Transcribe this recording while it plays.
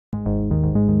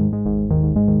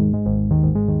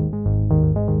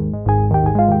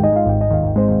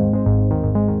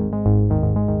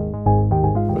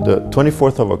The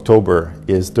 24th of October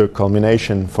is the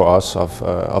culmination for us of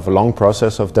a long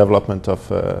process of development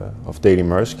of Daily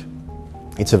Maersk.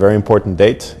 It's a very important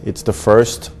date. It's the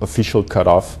first official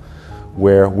cutoff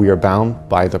where we are bound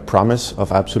by the promise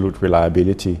of absolute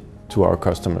reliability to our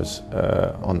customers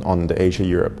on the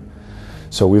Asia-Europe.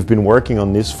 So we've been working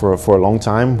on this for a long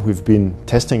time. We've been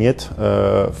testing it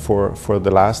for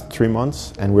the last 3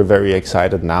 months, and we're very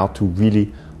excited now to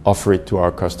really offer it to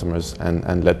our customers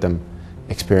and let them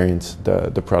experience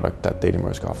the product that Daily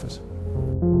Maersk offers.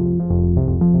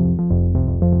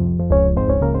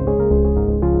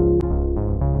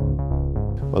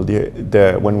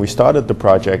 Well, when we started the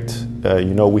project,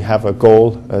 we have a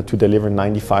goal to deliver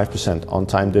 95%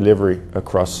 on-time delivery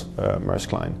across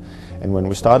Maersk Line. And when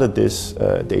we started this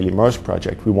Daily Maersk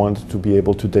project, we wanted to be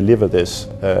able to deliver this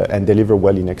and deliver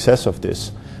well in excess of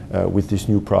this with this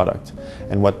new product.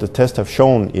 And what the tests have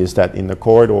shown is that in the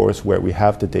corridors where we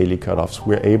have the daily cutoffs,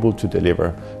 we're able to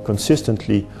deliver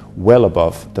consistently well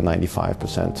above the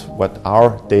 95%. What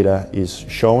our data is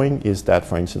showing is that,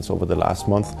 for instance, over the last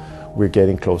month, we're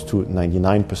getting close to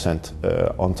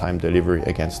 99% on-time delivery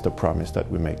against the promise that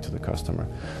we make to the customer.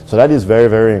 So that is very,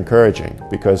 very encouraging,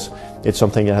 because it's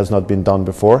something that has not been done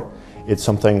before. It's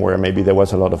something where maybe there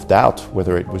was a lot of doubt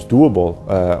whether it was doable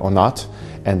or not.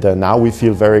 And now we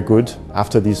feel very good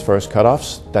after these first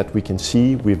cutoffs that we can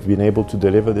see we've been able to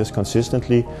deliver this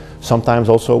consistently, sometimes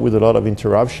also with a lot of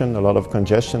interruption, a lot of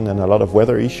congestion and a lot of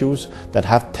weather issues that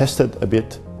have tested a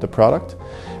bit the product.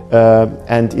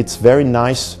 And it's very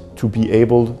nice to be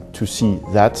able to see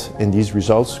that in these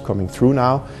results coming through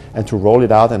now, and to roll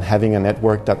it out and having a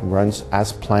network that runs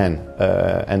as planned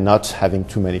and not having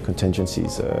too many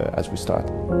contingencies as we start.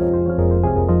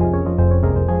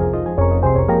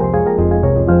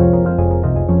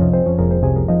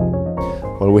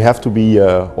 Well, we have to be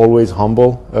always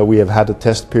humble. We have had a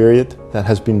test period that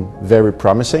has been very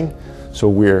promising, so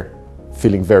we're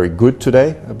feeling very good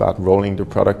today about rolling the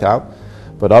product out.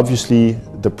 But obviously,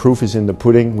 the proof is in the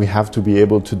pudding. We have to be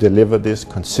able to deliver this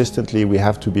consistently. We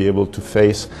have to be able to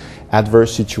face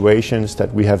adverse situations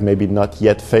that we have maybe not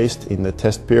yet faced in the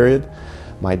test period.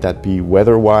 Might that be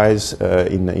weather-wise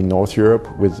in North Europe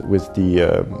with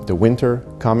the winter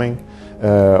coming,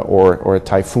 or a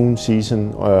typhoon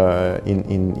season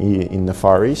in the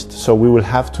Far East. So we will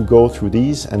have to go through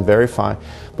these and verify.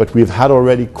 But we've had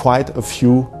already quite a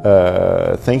few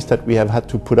things that we have had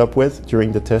to put up with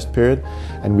during the test period,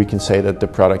 and we can say that the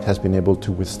product has been able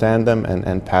to withstand them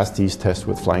and pass these tests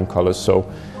with flying colors. So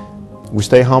we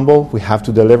stay humble, we have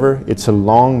to deliver. It's a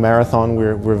long marathon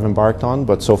we've embarked on,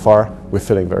 but so far we're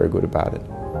feeling very good about it.